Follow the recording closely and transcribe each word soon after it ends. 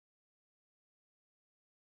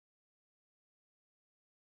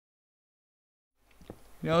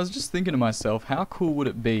You know, I was just thinking to myself, how cool would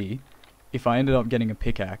it be if I ended up getting a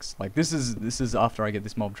pickaxe? Like, this is after I get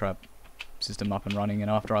this mob trap system up and running,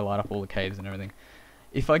 and after I light up all the caves and everything.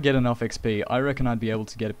 If I get enough XP, I reckon I'd be able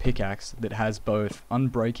to get a pickaxe that has both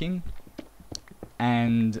unbreaking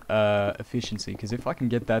and efficiency. Because if I can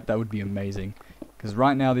get that, that would be amazing. Because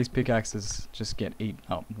right now these pickaxes just get eaten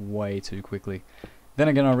up way too quickly. Then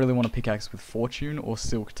again, I really want a pickaxe with fortune or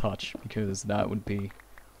silk touch, because that would be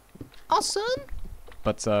awesome.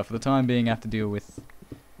 But for the time being, I have to deal with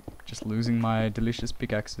just losing my delicious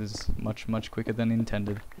pickaxes much quicker than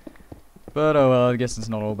intended. But oh well, I guess it's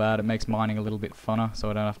not all bad. It makes mining a little bit funner, so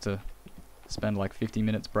I don't have to spend like 50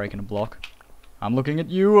 minutes breaking a block. I'm looking at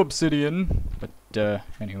you, Obsidian! But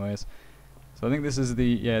anyways. So I think this is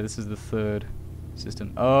the, this is the third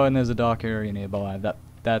system. Oh, and there's a dark area nearby.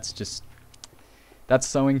 That's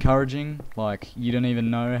so encouraging. Like, you don't even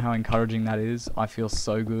know how encouraging that is. I feel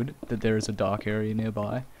so good that there is a dark area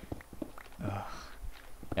nearby. Ugh.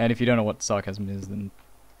 And if you don't know what sarcasm is, then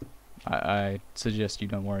I suggest you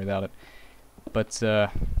don't worry about it. But,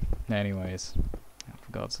 anyways. Oh,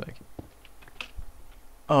 for God's sake.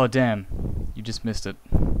 Oh, damn. You just missed it.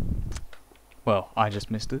 Well, I just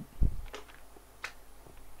missed it.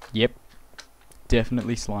 Yep.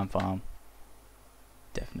 Definitely slime farm.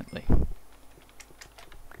 Definitely.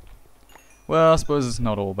 Well, I suppose it's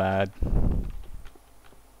not all bad.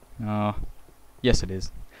 Yes it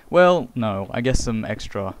is. Well, no, I guess some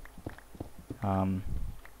extra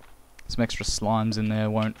slimes in there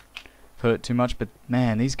won't hurt too much, but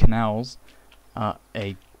man, these canals are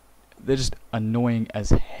they're just annoying as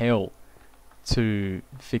hell to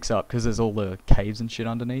fix up, because there's all the caves and shit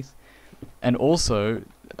underneath. And also,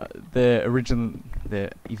 they're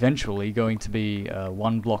eventually going to be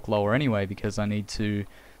 1 block lower anyway, because I need to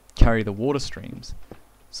carry the water streams.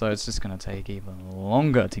 So it's just going to take even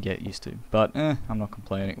longer to get used to. But, I'm not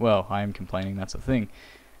complaining. Well, I am complaining, that's the thing.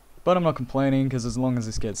 But I'm not complaining, because as long as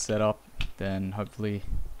this gets set up, then hopefully,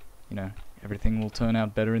 you know, everything will turn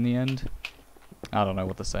out better in the end. I don't know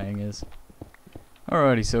what the saying is.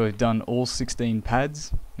 Alrighty, so we've done all 16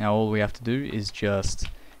 pads. Now all we have to do is just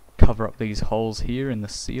cover up these holes here in the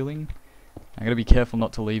ceiling. I'm going to be careful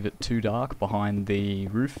not to leave it too dark behind the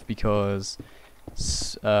roof, because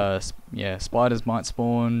spiders might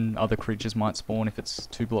spawn, other creatures might spawn if it's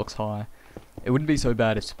 2 blocks high. It wouldn't be so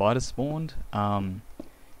bad if spiders spawned,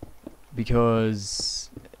 because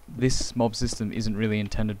this mob system isn't really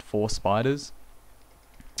intended for spiders.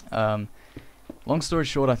 Long story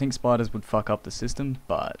short, I think spiders would fuck up the system,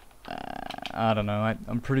 but I don't know.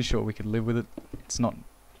 I'm pretty sure we could live with it. It's not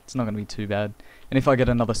going to be too bad. And if I get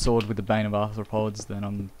another sword with the Bane of Arthropods, then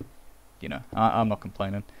I'm not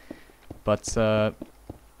complaining. But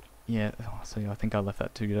yeah. So I think I left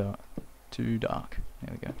that too dark.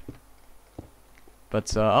 There we go.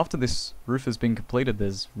 But after this roof has been completed,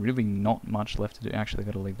 there's really not much left to do. Actually, I've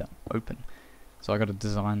got to leave that open. So I got to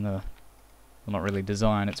design well, not really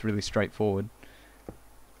design. It's really straightforward.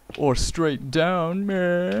 Or straight down,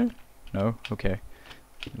 meh. No, okay.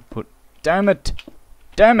 Damn it!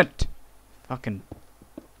 Damn it! Fucking.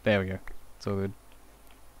 There we go. It's all good.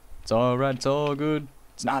 It's alright, it's all good.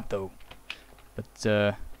 It's not though. But,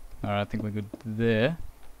 alright, I think we're good there.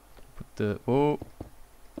 Put the. Whoa.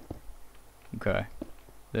 Okay.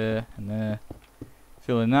 There and there.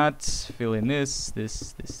 Fill in that. Fill in this.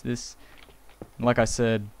 And like I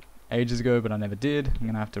said ages ago, but I never did, I'm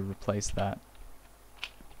gonna have to replace that.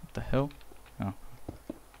 What the hell? Oh.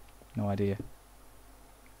 No idea.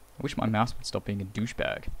 I wish my mouse would stop being a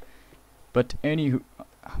douchebag. But anywho,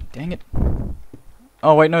 dang it.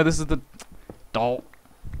 Oh wait, no, this is the doll.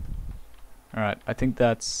 Alright, I think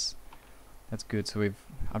that's good. So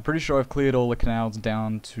I'm pretty sure I've cleared all the canals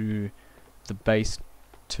down to the base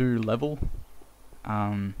 2 level.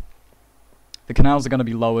 The canals are going to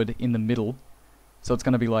be lowered in the middle, so it's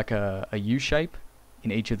going to be like a U shape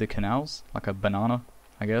in each of the canals, like a banana,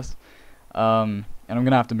 I guess. And I'm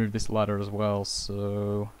going to have to move this ladder as well,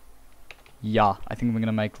 so yeah, I think we're going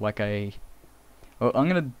to make like a... Well, I'm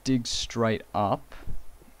going to dig straight up.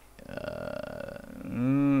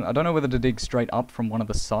 I don't know whether to dig straight up from one of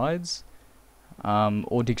the sides,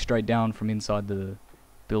 or dig straight down from inside the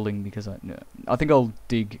building, because I think I'll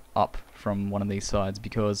dig up from one of these sides,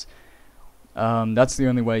 because that's the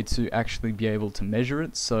only way to actually be able to measure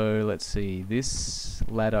it. So let's see, this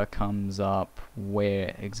ladder comes up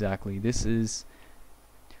where exactly? This is...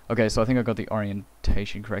 Okay, so I think I got the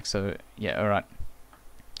orientation correct, so yeah, alright.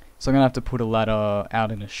 So I'm going to have to put a ladder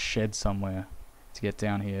out in a shed somewhere to get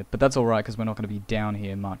down here, but that's alright, because we're not going to be down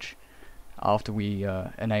here much after we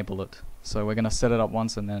enable it. So we're going to set it up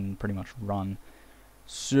once and then pretty much run.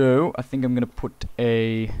 So I think I'm gonna put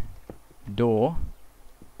a door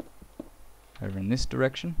over in this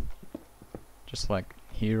direction, just like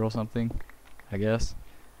here or something, I guess.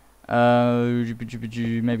 Maybe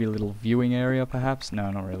a little viewing area, perhaps.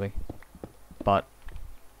 No, not really. But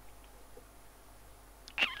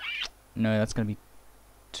no, that's gonna be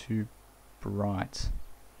too bright.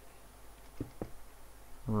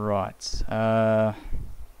 Right.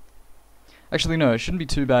 Actually, no, it shouldn't be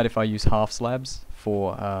too bad if I use half slabs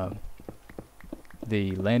for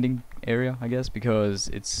the landing area, I guess, because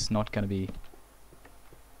it's not going to be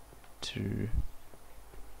too...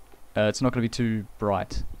 it's not going to be too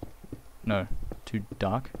bright. No, too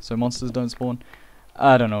dark, so monsters don't spawn.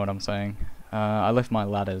 I don't know what I'm saying. I left my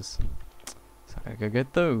ladders, so I gotta go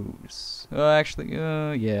get those. Actually,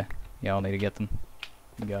 yeah, I'll need to get them.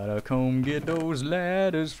 Gotta come get those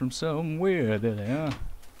ladders from somewhere. There they are.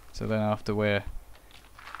 So then after we're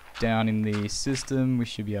down in the system, we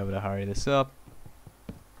should be able to hurry this up.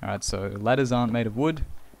 Alright, so ladders aren't made of wood,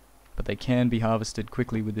 but they can be harvested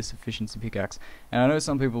quickly with this efficiency pickaxe. And I know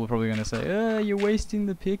some people are probably going to say, you're wasting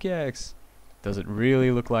the pickaxe. Does it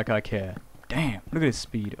really look like I care? Damn, look at his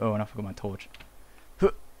speed. Oh, and I forgot my torch.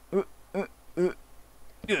 Oh,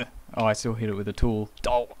 I still hit it with a tool.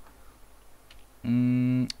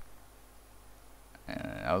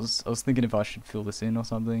 I was thinking if I should fill this in or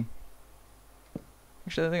something.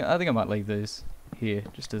 Actually, I think I might leave these here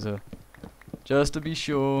just to be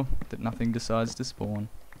sure that nothing decides to spawn.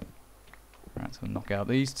 Alright, so knock out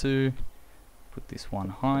these two, put this one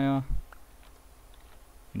higher,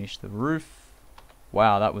 finish the roof.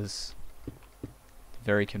 Wow, that was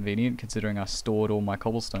very convenient considering I stored all my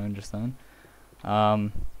cobblestone just then.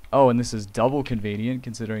 Oh, and this is double convenient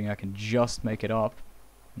considering I can just make it up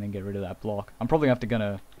and then get rid of that block. I'm probably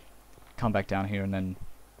gonna come back down here and then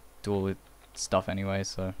do all the stuff anyway,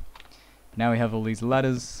 so now we have all these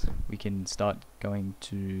ladders, we can start going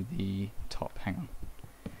to the top. Hang on.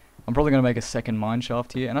 I'm probably gonna make a second mine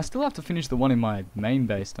shaft here, and I still have to finish the one in my main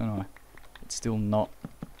base, don't I? It's still not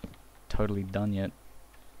totally done yet.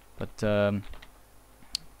 But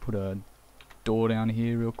put a door down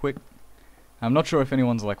here real quick. I'm not sure if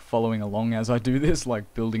anyone's like following along as I do this,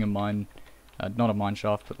 like building a mine, not a mine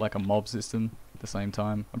shaft, but like a mob system at the same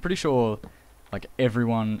time. I'm pretty sure like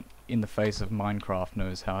everyone in the face of Minecraft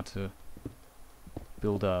knows how to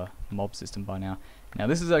build a mob system by now. Now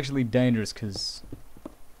this is actually dangerous because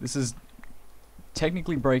this is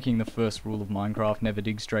technically breaking the first rule of Minecraft, never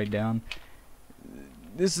dig straight down.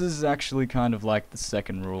 This is actually kind of like the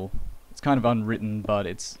second rule. It's kind of unwritten, but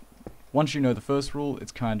it's once you know the first rule,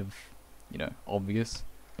 it's kind of, you know, obvious.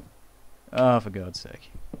 For God's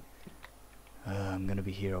sake. I'm gonna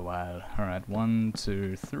be here a while. Alright, 1,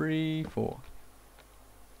 2, 3, 4.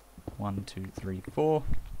 1, 2, 3, 4.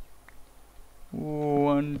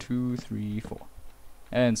 1, 2, 3, 4.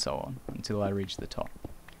 And so on, until I reach the top.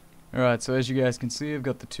 Alright, so as you guys can see, I've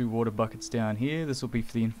got the 2 water buckets down here. This will be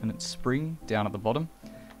for the infinite spring down at the bottom.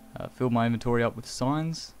 Filled my inventory up with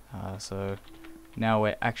signs, so now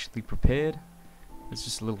we're actually prepared. There's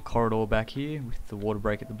just a little corridor back here with the water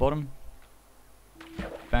break at the bottom.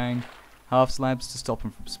 Bang. Half slabs to stop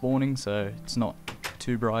them from spawning, so it's not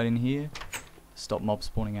too bright in here. Stop mob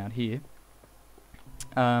spawning out here.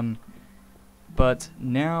 But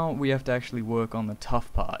now we have to actually work on the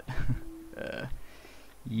tough part.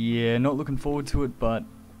 Yeah, not looking forward to it, but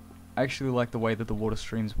I actually like the way that the water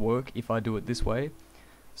streams work if I do it this way.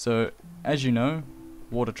 So, as you know,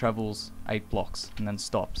 water travels 8 blocks and then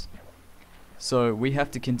stops. So we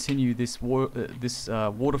have to continue this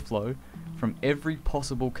water flow from every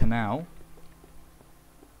possible canal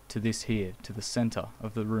to this here, to the center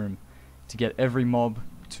of the room, to get every mob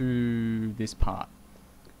to this part.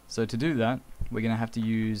 So to do that, we're going to have to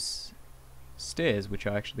use stairs, which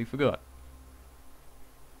I actually forgot.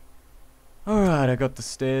 Alright, I got the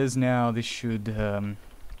stairs now. This should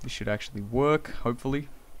actually work, hopefully,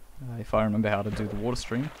 if I remember how to do the water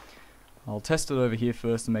stream. I'll test it over here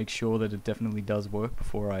first to make sure that it definitely does work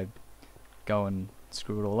before I go and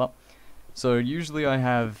screw it all up. So usually I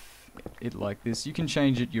have it like this. You can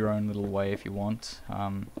change it your own little way if you want.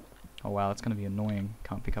 Oh wow, it's going to be annoying.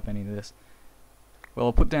 Can't pick up any of this. Well,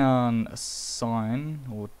 I'll put down a sign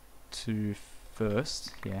or two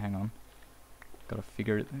first. Yeah, hang on.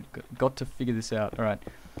 Got to figure this out. Alright.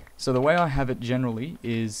 So the way I have it generally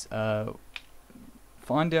is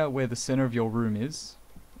find out where the center of your room is.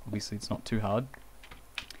 Obviously it's not too hard.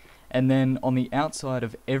 And then on the outside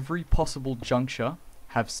of every possible juncture,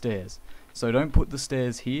 have stairs. So don't put the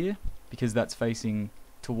stairs here, because that's facing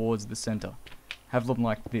towards the center. Have them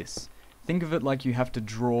like this. Think of it like you have to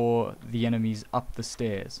draw the enemies up the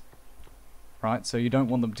stairs. right? So you don't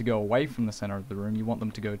want them to go away from the center of the room, you want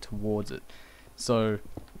them to go towards it. So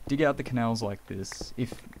dig out the canals like this.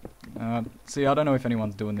 See, I don't know if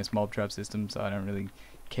anyone's doing this mob trap system, so I don't really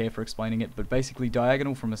care for explaining it, but basically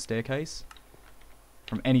diagonal from a staircase,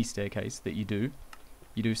 from any staircase that you do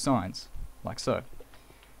signs, like so.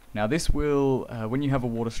 Now this will, when you have a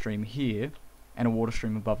water stream here, and a water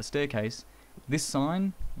stream above a staircase, this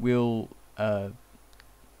sign will,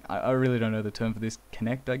 I really don't know the term for this,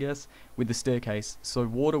 connect, I guess, with the staircase, so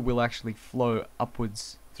water will actually flow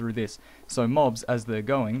upwards through this. So mobs, as they're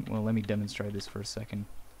going, well, let me demonstrate this for a second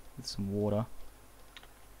with some water.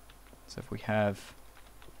 So if we have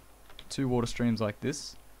 2 water streams like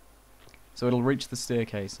this, so it'll reach the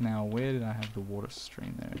staircase. Now, where did I have the water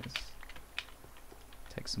stream? There it is.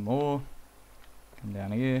 Take some more, come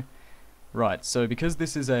down here. Right, so because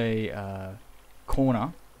this is a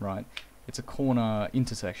corner, right, it's a corner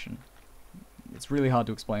intersection. It's really hard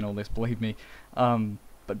to explain all this, believe me.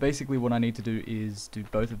 But basically what I need to do is do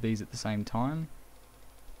both of these at the same time.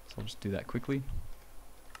 So I'll just do that quickly,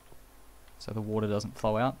 so the water doesn't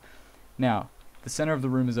flow out. Now, the center of the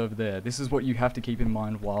room is over there. This is what you have to keep in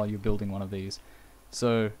mind while you're building one of these.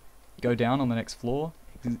 So go down on the next floor,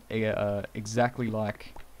 exactly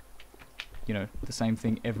like, you know, the same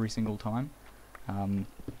thing every single time.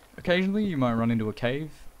 Occasionally you might run into a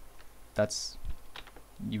cave.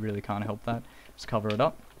 You really can't help that. Just cover it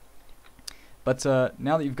up. But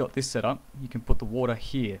now that you've got this set up, you can put the water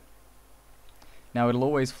here. Now it'll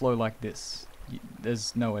always flow like this.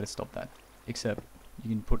 There's no way to stop that, except you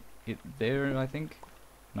can put it there, I think.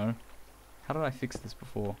 No. How did I fix this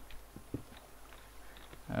before?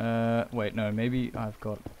 Wait, no, maybe I've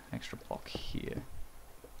got an extra block here.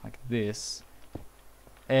 Like this.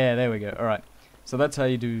 Yeah, there we go. Alright. So that's how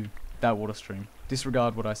you do that water stream.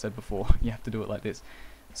 Disregard what I said before. You have to do it like this.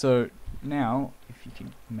 So now, if you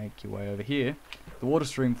can make your way over here, the water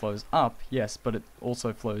stream flows up, yes, but it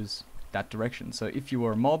also flows that direction. So if you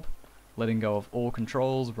were a mob, letting go of all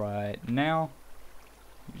controls right now,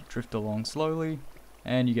 you drift along slowly,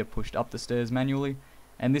 and you get pushed up the stairs manually.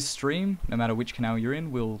 And this stream, no matter which canal you're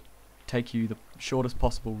in, will take you the shortest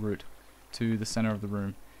possible route to the center of the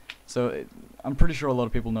room. So I'm pretty sure a lot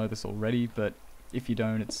of people know this already, but if you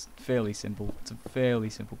don't, it's fairly simple. It's a fairly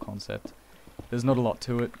simple concept. There's not a lot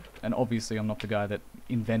to it, and obviously I'm not the guy that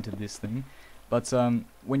invented this thing. But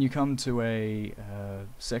when you come to a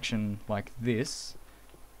section like this,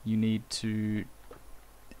 you need to...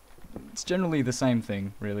 It's generally the same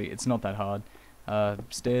thing, really. It's not that hard.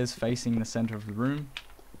 Stairs facing the center of the room.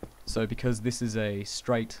 So because this is a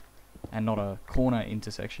straight and not a corner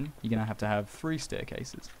intersection, you're going to have 3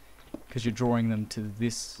 staircases, because you're drawing them to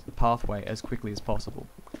this pathway as quickly as possible.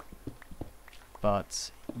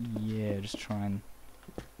 But yeah, just try and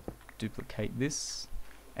duplicate this,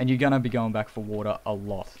 and you're going to be going back for water a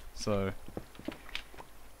lot, so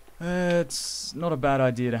it's not a bad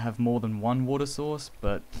idea to have more than one water source,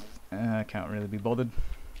 but I can't really be bothered,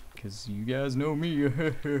 because you guys know me.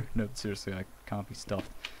 No, seriously, I can't be stuffed.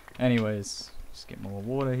 Anyways, just get more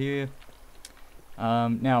water here.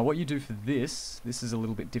 Now what you do for this is a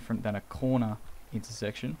little bit different than a corner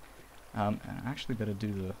intersection. And I actually better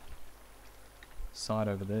do the side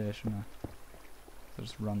over there, shouldn't I? So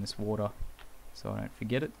just run this water so I don't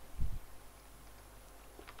forget it.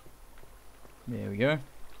 There we go.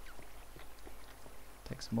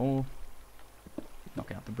 Take some more.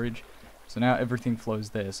 Knock out the bridge. So now everything flows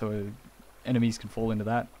there, so enemies can fall into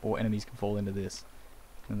that, or enemies can fall into this.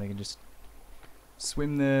 And they can just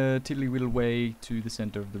swim the tiddly-widdle way to the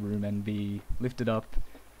center of the room and be lifted up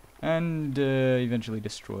and eventually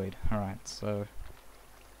destroyed. Alright, so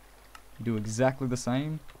you do exactly the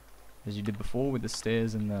same as you did before with the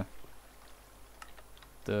stairs and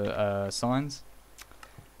the signs.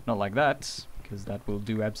 Not like that, because that will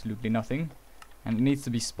do absolutely nothing. And it needs to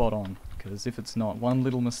be spot on, because if it's not, one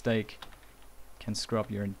little mistake can screw up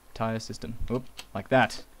your entire system. Oop, like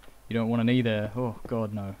that. You don't want an E there. Oh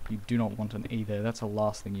god, no. You do not want an E there. That's the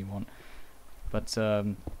last thing you want. But,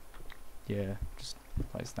 yeah, just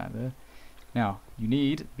place that there. Now, you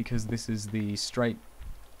need, because this is the straight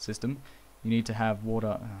system, you need to have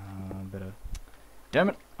water... better... Damn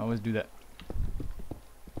it! I always do that.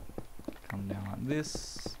 Come down like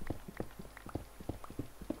this.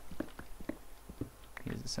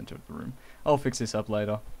 Here's the center of the room. I'll fix this up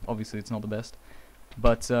later. Obviously it's not the best.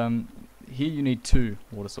 But here you need 2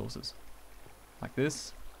 water sources. Like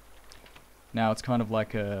this. Now it's kind of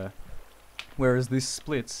like a... Whereas this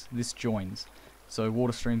splits, this joins. So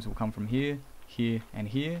water streams will come from here, here, and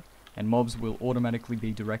here. And mobs will automatically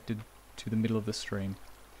be directed to the middle of the stream.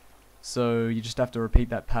 So you just have to repeat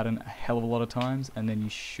that pattern a hell of a lot of times, and then you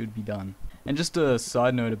should be done. And just a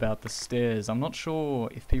side note about the stairs, I'm not sure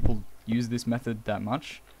if people use this method that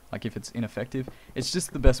much, like if it's ineffective. It's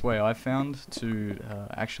just the best way I've found to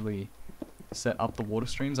actually set up the water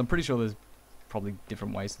streams. I'm pretty sure there's probably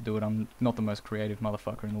different ways to do it. I'm not the most creative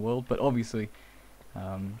motherfucker in the world, but obviously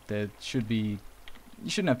there should be, you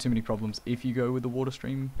shouldn't have too many problems if you go with the water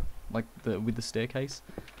stream, like with the staircase.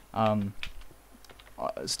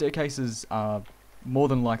 Staircases are more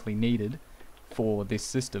than likely needed for this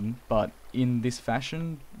system, but in this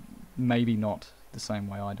fashion, maybe not the same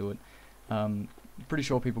way I do it. Pretty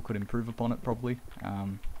sure people could improve upon it, probably.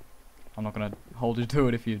 I'm not going to hold you to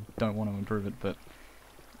it if you don't want to improve it, but,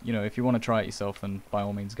 you know, if you want to try it yourself, then by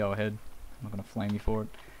all means go ahead. I'm not going to flame you for it.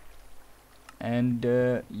 And,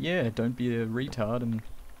 yeah, don't be a retard and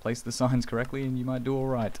place the signs correctly and you might do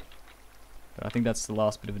alright. But I think that's the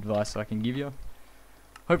last bit of advice I can give you.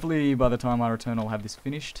 Hopefully by the time I return I'll have this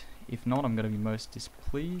finished. If not, I'm going to be most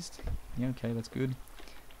displeased. Yeah, okay, that's good.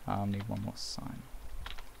 Need one more sign.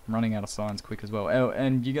 I'm running out of signs quick as well. Oh,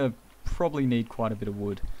 and you're going to probably need quite a bit of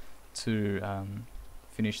wood to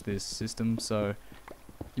finish this system, so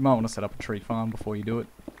you might want to set up a tree farm before you do it.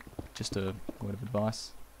 Just a word of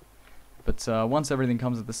advice. But once everything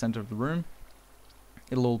comes at the center of the room,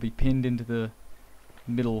 it'll all be pinned into the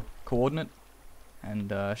middle coordinate,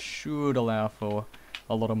 and should allow for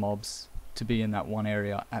a lot of mobs to be in that one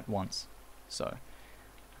area at once. So,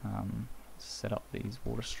 set up these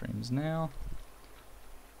water streams now.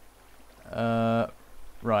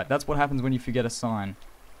 Right, that's what happens when you forget a sign.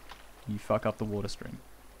 You fuck up the water stream.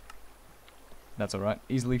 That's alright,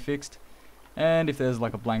 easily fixed. And if there's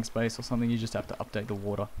like a blank space or something, you just have to update the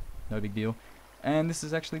water. No big deal. And this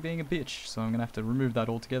is actually being a bitch, so I'm gonna have to remove that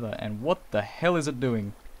altogether. And what the hell is it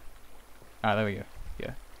doing? Ah, there we go.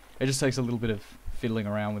 Yeah. It just takes a little bit of fiddling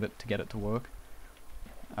around with it to get it to work.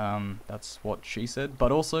 That's what she said.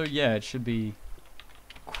 But also, yeah, it should be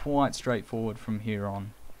quite straightforward from here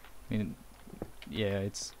on. I mean, yeah,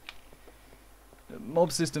 it's...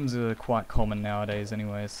 mob systems are quite common nowadays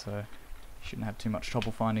anyway, so you shouldn't have too much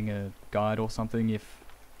trouble finding a guide or something if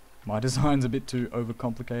my design's a bit too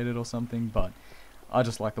overcomplicated or something, but I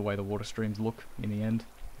just like the way the water streams look in the end.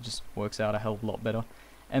 It just works out a hell of a lot better.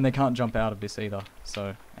 And they can't jump out of this either,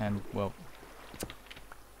 so, and, well,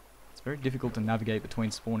 it's very difficult to navigate between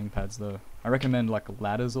spawning pads though. I recommend like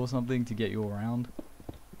ladders or something to get you around,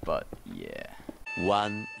 but yeah.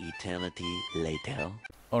 One eternity later.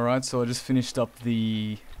 Alright, so I just finished up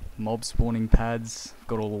the mob spawning pads,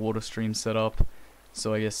 got all the water streams set up,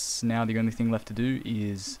 so I guess now the only thing left to do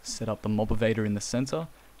is set up the mob-evader in the center.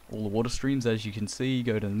 All the water streams, as you can see,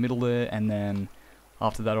 go to the middle there, and then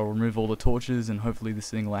after that I'll remove all the torches and hopefully this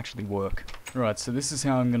thing will actually work. Right, so this is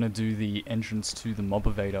how I'm going to do the entrance to the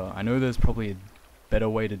mob-evader. I know there's probably a better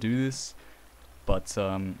way to do this, but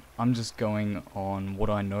I'm just going on what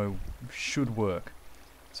I know should work.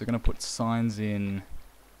 So I'm going to put signs in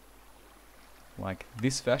like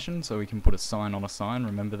this fashion, so we can put a sign on a sign,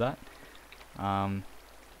 remember that. You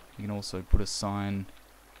can also put a sign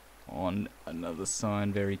on another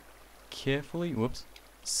sign very carefully. Whoops.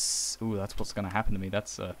 Ooh, that's what's going to happen to me.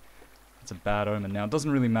 That's a bad omen. Now, it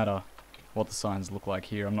doesn't really matter what the signs look like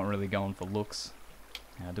here. I'm not really going for looks.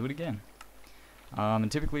 Now, do it again.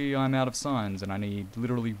 And typically, I'm out of signs, and I need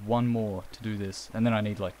literally one more to do this. And then I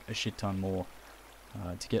need, like, a shit ton more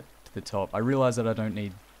to get to the top. I realize that I don't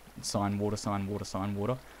need sign, water, sign, water, sign,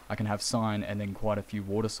 water. I can have sign and then quite a few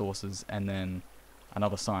water sources, and then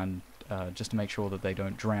another sign just to make sure that they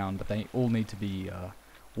don't drown, but they all need to be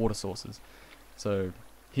water sources. So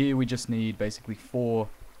here we just need basically 4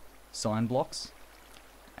 sign blocks,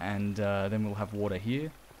 and then we'll have water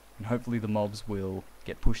here, and hopefully the mobs will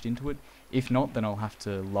get pushed into it. If not, then I'll have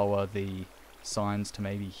to lower the signs to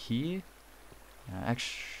maybe here.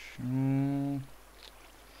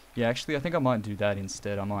 Yeah, actually I think I might do that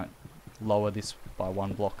instead. I might lower this by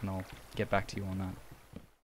 1 block and I'll get back to you on that.